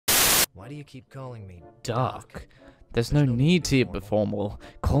Why do you keep calling me Duck? There's no need to be formal.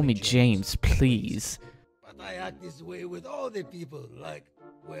 Call me James, please. But I act this way with all the people, like,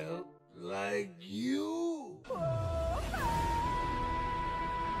 well, like you.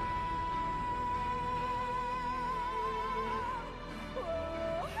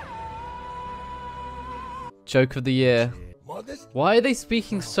 Joke of the year. Modest? Why are they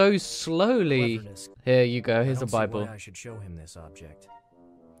speaking so slowly? Here you go, here's a Bible. I should show him this object.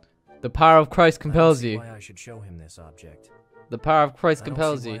 The power of Christ compels you. Why I should show him this object. The power of Christ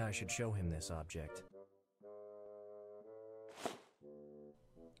compels you. Why I should show him this object.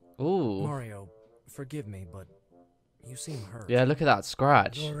 Ooh. Mario, forgive me, but you seem hurt. Yeah, look at that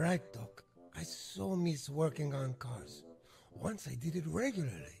scratch. You're right, Doc. I so miss working on cars. Once I did it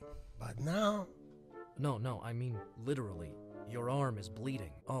regularly, but now... No, I mean literally. Your arm is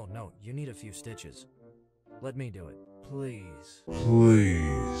bleeding. Oh no, you need a few stitches. Let me do it. Please.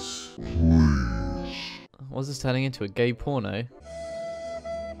 Please. Please. Was this turning into a gay porno?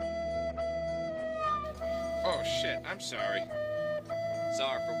 Oh shit, I'm sorry.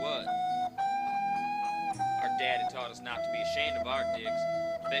 Sorry for what? Our daddy taught us not to be ashamed of our dicks,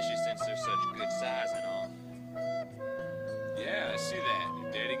 especially since they're such good size and all. Yeah, I see that.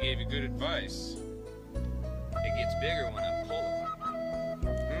 Your daddy gave you good advice. It gets bigger when I pull it.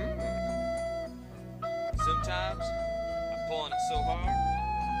 Sometimes, I'm pulling it so hard,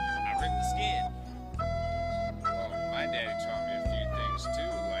 I rip the skin. Well, my daddy taught me a few things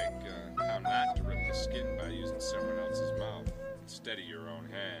too, like how not to rip the skin by using someone else's mouth instead of your own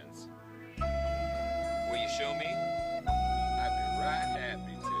hands. Will you show me? I'd be right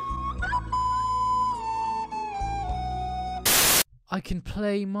happy to. I can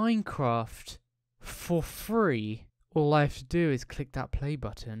play Minecraft for free. All I have to do is click that play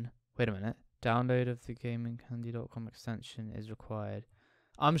button. Wait a minute. Download of the gamingcandy.com extension is required.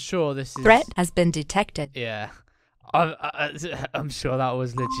 I'm sure this is... Threat has been detected. Yeah. I'm sure that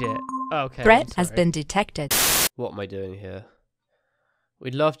was legit. Okay. Threat has been detected. What am I doing here?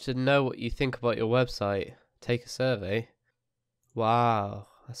 We'd love to know what you think about your website. Take a survey. Wow.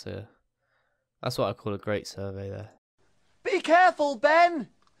 That's what I call a great survey there. Be careful, Ben!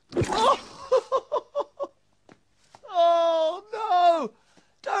 Oh, no!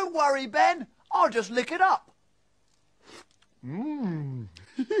 Don't worry, Ben. I'll just lick it up.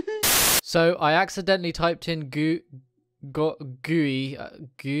 So I accidentally typed in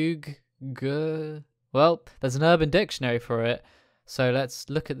well, there's an Urban Dictionary for it. So let's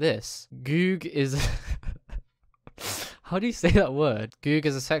look at this. Goog is... How do you say that word? Goog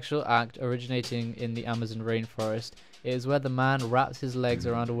is a sexual act originating in the Amazon rainforest. It is where the man wraps his legs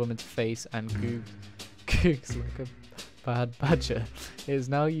around a woman's face and googs like a bad badger. It is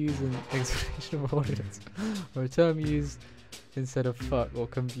now used in explanation of audience, or a term used instead of fuck or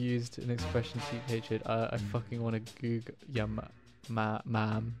confused an expression deep hatred. I fucking want to goog ya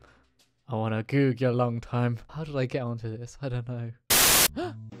ma'am. I want to goog ya long time. How did I get onto this? I don't know.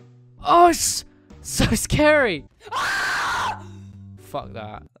 Oh, it's so scary. Fuck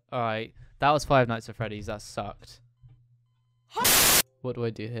that. Alright, that was Five Nights at Freddy's. That sucked. What do I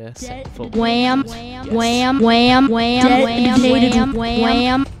do here? Wham, wham, wham, wham, wham,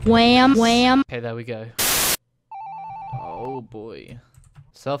 wham, wham, wham. Okay, there we go. Oh boy.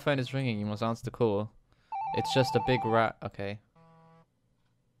 Cell phone is ringing. You must answer the call. It's just a big rat. Okay.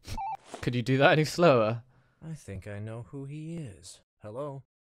 Could you do that any slower? I think I know who he is. Hello?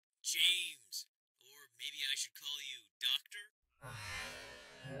 James. Or maybe I should call you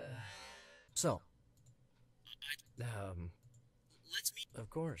Doctor? So. Let's meet. Of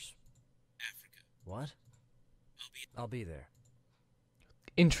course. Africa. What? I'll be there.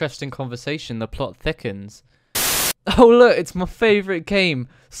 Interesting conversation. The plot thickens. Oh look, it's my favourite game.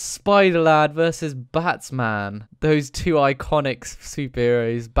 Spider-Lad versus Batsman. Those two iconic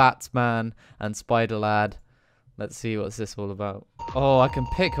superheroes, Batsman and Spider-Lad. Let's see what's this all about. Oh, I can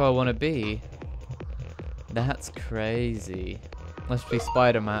pick who I want to be. That's crazy. Let's be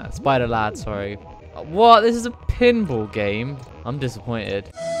Spider-Man. Spider-Lad, sorry. What? This is a pinball game? I'm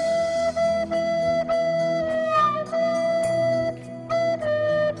disappointed.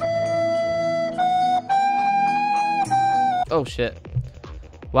 Oh shit.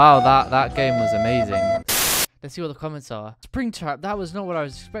 Wow, that game was amazing. Let's see what the comments are. Springtrap, that was not what I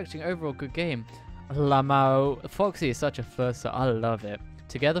was expecting. Overall, good game. Lamau. Foxy is such a first, I love it.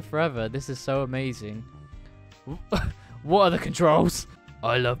 Together forever, this is so amazing. What are the controls?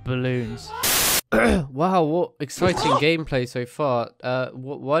 I love balloons. Wow, what exciting gameplay so far.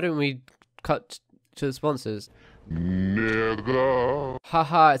 Why don't we cut to the sponsors?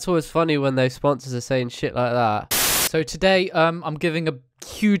 Haha, it's always funny when those sponsors are saying shit like that. So today, I'm giving a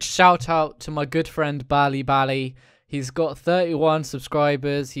huge shout out to my good friend Bali Bali. He's got 31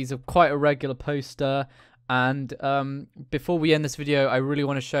 subscribers. He's quite a regular poster. And before we end this video, I really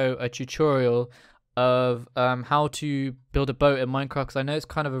want to show a tutorial of how to build a boat in Minecraft, because I know it's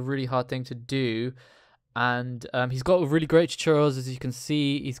kind of a really hard thing to do. And he's got really great tutorials, as you can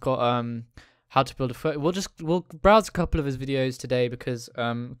see. He's got how to build a boat. We'll browse a couple of his videos today because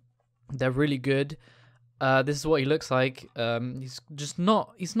they're really good. This is what he looks like. He's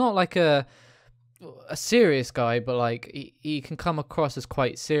not like a serious guy, but like he can come across as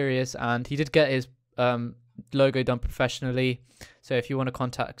quite serious, and he did get his logo done professionally. So if you want to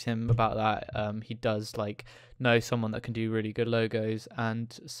contact him about that, he does like know someone that can do really good logos.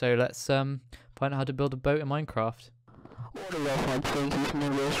 And so let's find out how to build a boat in Minecraft.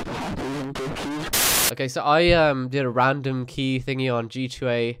 Okay, so I did a random key thingy on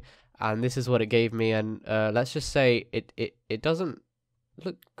G2A, and this is what it gave me. And let's just say it doesn't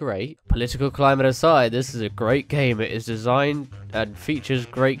look great. Political climate aside, this is a great game. It is designed and features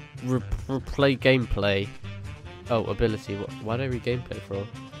great replay gameplay. Oh, ability. Why do I read gameplay for?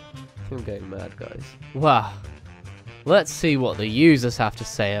 I think I'm going mad, guys. Wow. Let's see what the users have to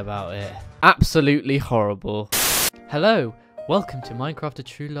say about it. Absolutely horrible. Hello, welcome to Minecraft A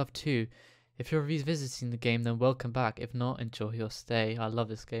True Love 2. If you're revisiting the game, then welcome back. If not, enjoy your stay. I love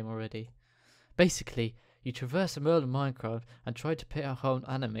this game already. Basically, you traverse a world of Minecraft and try to pick out home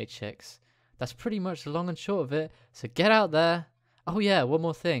anime chicks. That's pretty much the long and short of it, so get out there. Oh yeah, one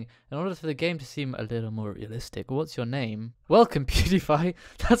more thing. In order for the game to seem a little more realistic, what's your name? Welcome, PewDiePie.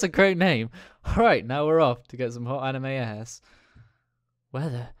 That's a great name. Alright, now we're off to get some hot anime ass.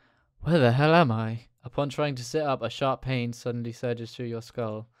 Where the hell am I? Upon trying to sit up, a sharp pain suddenly surges through your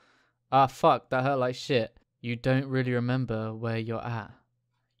skull. Ah fuck, that hurt like shit. You don't really remember where you're at.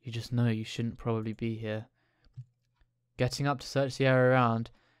 You just know you shouldn't probably be here. Getting up to search the area around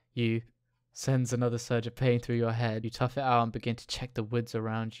you sends another surge of pain through your head. You tough it out and begin to check the woods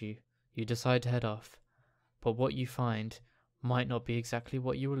around you. You decide to head off, but what you find might not be exactly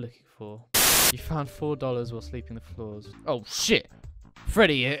what you were looking for. You found $4 while sleeping the floors. Oh shit!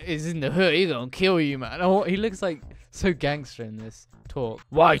 Freddy is in the hood. He's gonna kill you, man. Oh, he looks like so gangster in this talk.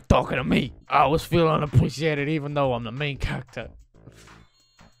 Why are you talking to me? I was feeling unappreciated even though I'm the main character.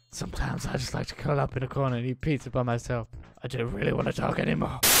 Sometimes I just like to curl up in a corner and eat pizza by myself. I don't really want to talk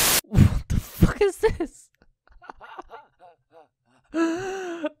anymore. What the fuck is this?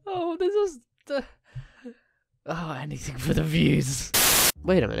 Oh, this is oh, anything for the views.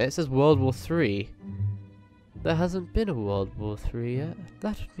 Wait a minute, it says World War 3. There hasn't been a World War 3 yet.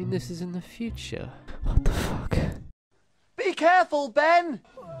 That would mean this is in the future. What the fuck? Be careful, Ben!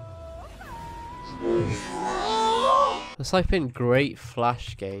 Let's type in great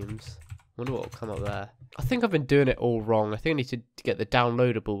Flash games. Wonder what will come up there. I think I've been doing it all wrong. I think I need to get the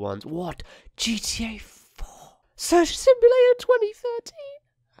downloadable ones. What? GTA 4? Surgeon Simulator 2013?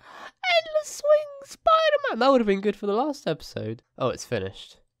 Endless Swing Spider-Man? That would have been good for the last episode. Oh, it's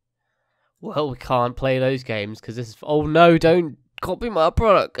finished. Well, we can't play those games because this is... Oh no, don't copy my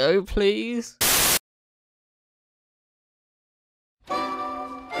product, go please.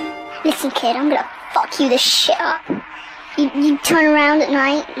 Listen, kid, I'm gonna fuck you this shit up. You turn around at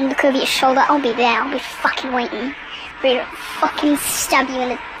night and look over your shoulder, I'll be there, I'll be fucking waiting. Ready to fucking stab you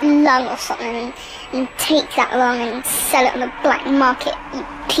in the lung or something and take that lung and sell it on the black market, you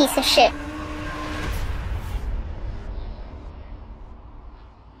piece of shit.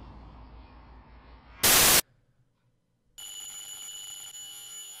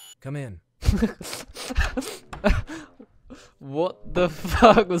 Come in. What the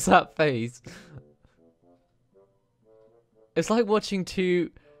fuck was that face? It's like watching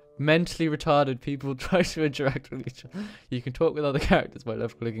two mentally retarded people try to interact with each other. You can talk with other characters by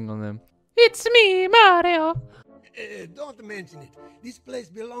left-clicking on them. It's me, Mario! Don't mention it. This place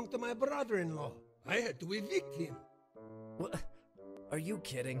belonged to my brother-in-law. I had to evict him. What? Are you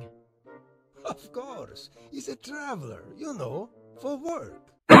kidding? Of course. He's a traveler, you know, for work.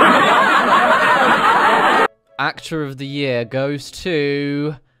 Actor of the year goes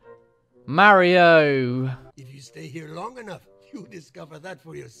to Mario. If you stay here long enough, you discover that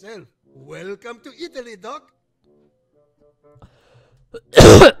for yourself. Welcome to Italy, Doc.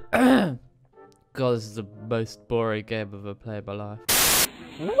 God, this is the most boring game I've ever played in my life.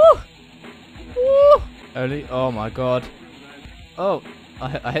 Woo! Woo! Only, oh my god. Oh,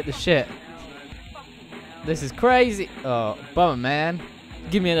 I hit the shit. This is crazy. Oh, bummer, man.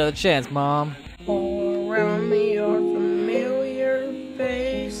 Give me another chance, Mom. All around me are familiar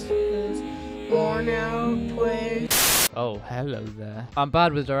faces, worn out place. Oh, hello there. I'm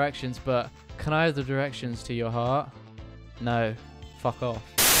bad with directions, but can I have the directions to your heart? No. fuck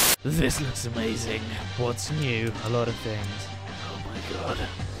off. This looks amazing. What's new? A lot of things. Oh my god.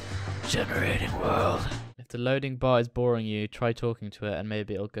 Generating world. If the loading bar is boring you, try talking to it and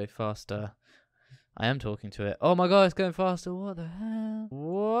maybe it'll go faster. I am talking to it. Oh my god, it's going faster. What the hell?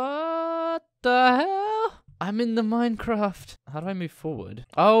 What the hell? I'm in the Minecraft. How do I move forward?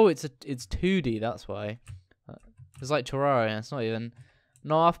 Oh, it's 2D, that's why. It's like Terraria, it's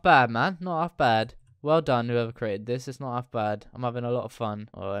not half bad, man. Not half bad. Well done, whoever created this. It's not half bad. I'm having a lot of fun.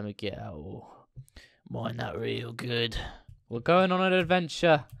 Oh, let me get out. Oh, mine that real good. We're going on an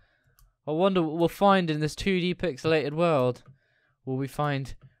adventure. I wonder what we'll find in this 2D pixelated world. Will we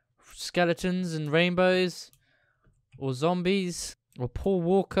find skeletons and rainbows? Or zombies? Or Paul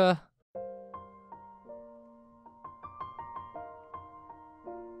Walker?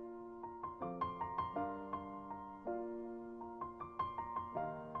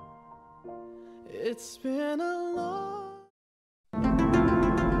 It's been a long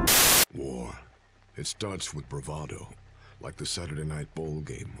War. It starts with bravado, like the Saturday night bowl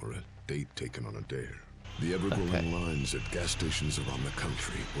game or a date taken on a dare. The ever-growing lines at gas stations around the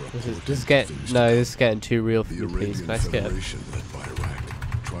country were a This is getting too real for me, please. Can I skip? Federation, led by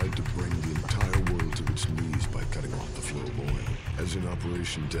Iraq, tried to bring the entire world to its knees by cutting off the flow of oil. As in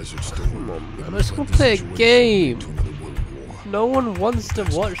Operation Desert Storm, Let's go play a game. No one wants to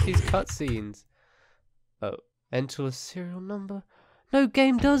watch these cutscenes. Oh, enter a serial number? No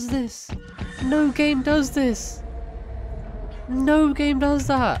game does this! No game does this! No game does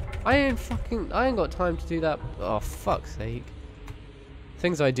that! I ain't got time to do that. Oh, fuck's sake.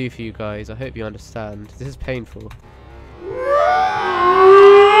 Things I do for you guys, I hope you understand. This is painful.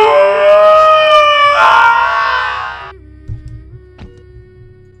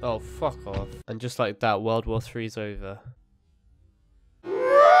 Oh, fuck off. And just like that, World War III's over.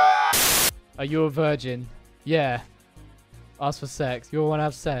 Are you a virgin? Yeah. Ask for sex. You all want to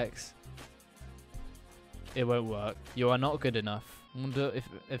have sex? It won't work. You are not good enough. I wonder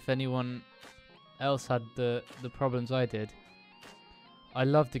if anyone else had the problems I did. I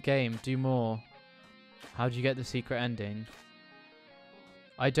love the game. Do more. How do you get the secret ending?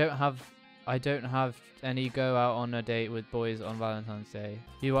 I don't have any go out on a date with boys on Valentine's Day.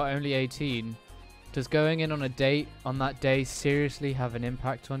 You are only 18. Does going in on a date on that day seriously have an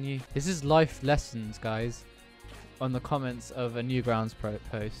impact on you? This is life lessons, guys. On the comments of a Newgrounds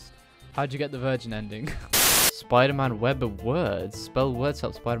post. How'd you get the virgin ending? Spider-Man Web of Words. Spell words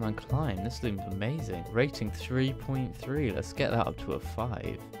help Spider-Man climb. This looks amazing. Rating 3.3. Let's get that up to a 5.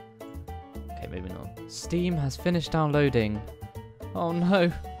 Okay, maybe not. Steam has finished downloading. Oh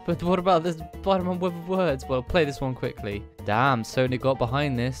no. But what about this Spider-Man Web of Words? Well, play this one quickly. Damn, Sony got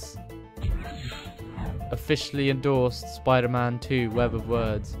behind this. Officially endorsed Spider-Man 2 Web of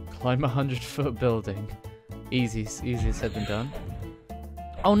Words. Climb a 100-foot building. Easier said than done.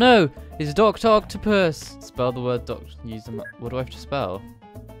 Oh no! It's Dr. Octopus! Spell the word doctor. Use them. What do I have to spell?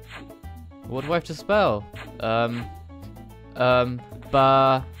 What do I have to spell?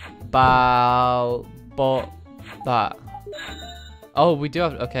 That. Oh, we do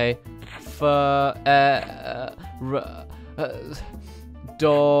have. Okay.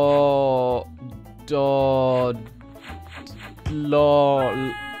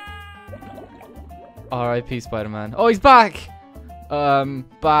 R.I.P. Spider-Man. Oh, he's back!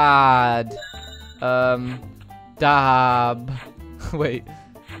 Bad. Dab. Wait.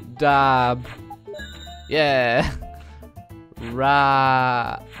 Dab. Yeah.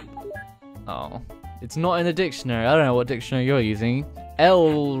 Rap. Oh. It's not in the dictionary. I don't know what dictionary you're using.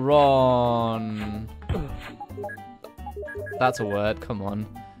 Elron. That's a word. Come on.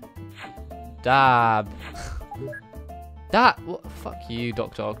 Dab. That. What? Fuck you,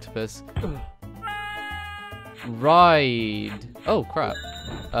 Dr. Octopus. Ride. Oh crap.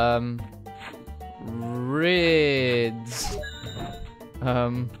 Rids.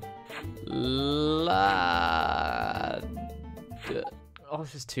 Lad. Oh,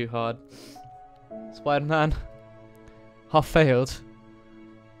 this is too hard. Spider-Man. I failed.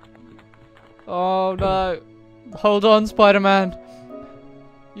 Oh no. Hold on, Spider-Man.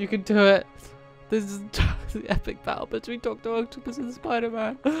 You can do it. This is the epic battle between Dr. Octopus and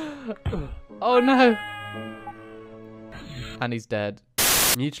Spider-Man. Oh no. And he's dead.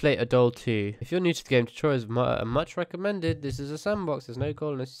 Mutilate a doll 2. If you're new to the game, tutorials is much recommended. This is a sandbox. There's no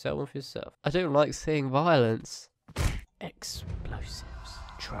goal unless you set one for yourself. I don't like seeing violence. Explosives.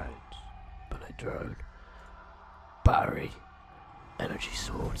 Drones. Bullet drone. Battery. Energy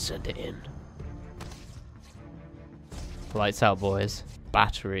sword. Send it in. Lights out, boys.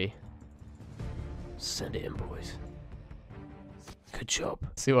 Battery. Send it in, boys. Good job.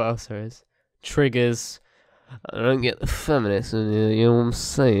 See what else there is. Triggers. I don't get the feminists in here, you know what I'm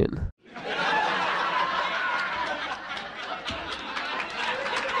saying?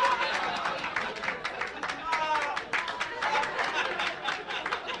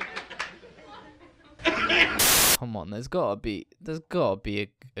 Come on, there's gotta be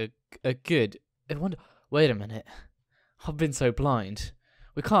a good. I wonder. Wait a minute, I've been so blind.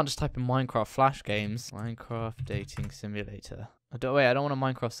 We can't just type in Minecraft Flash games. Minecraft dating simulator. I don't want a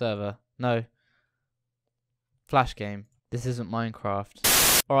Minecraft server. No. Flash game. This isn't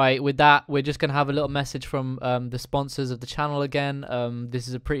Minecraft. Alright, with that, we're just gonna have a little message from the sponsors of the channel again. This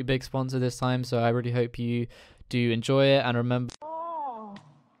is a pretty big sponsor this time, so I really hope you do enjoy it, and remember.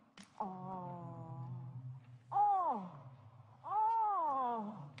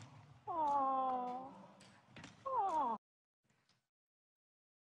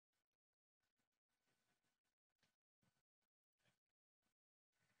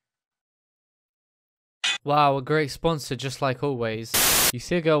 Wow, a great sponsor, just like always. You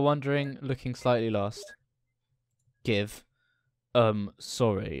see a girl wandering, looking slightly lost. Give.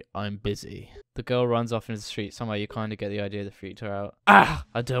 Sorry, I'm busy. The girl runs off into the street. Somehow you kind of get the idea that freaked her out. Ah!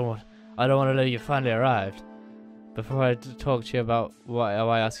 I don't want to know you finally arrived. Before I talk to you about why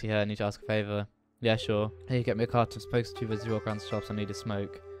I ask you here, I need to ask a favor. Yeah, sure. Hey, you get me a carton of smokes, 2 visitors walk around the shops. I need a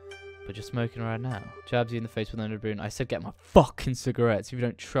smoke. But you're smoking right now. Jabs you in the face with an underboon. I said get my fucking cigarettes. If you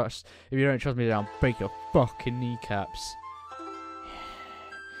don't trust me, then I'll break your fucking kneecaps.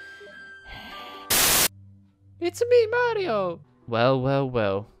 It's me, Mario.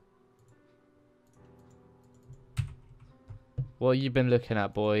 Well. What you been looking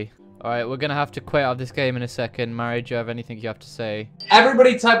at, boy? Alright, we're gonna have to quit out of this game in a second. Mario, do you have anything you have to say?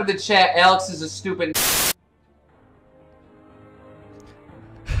 Everybody type in the chat, Alex is a stupid...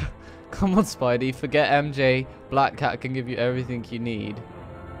 Come on, Spidey, forget MJ. Black Cat can give you everything you need.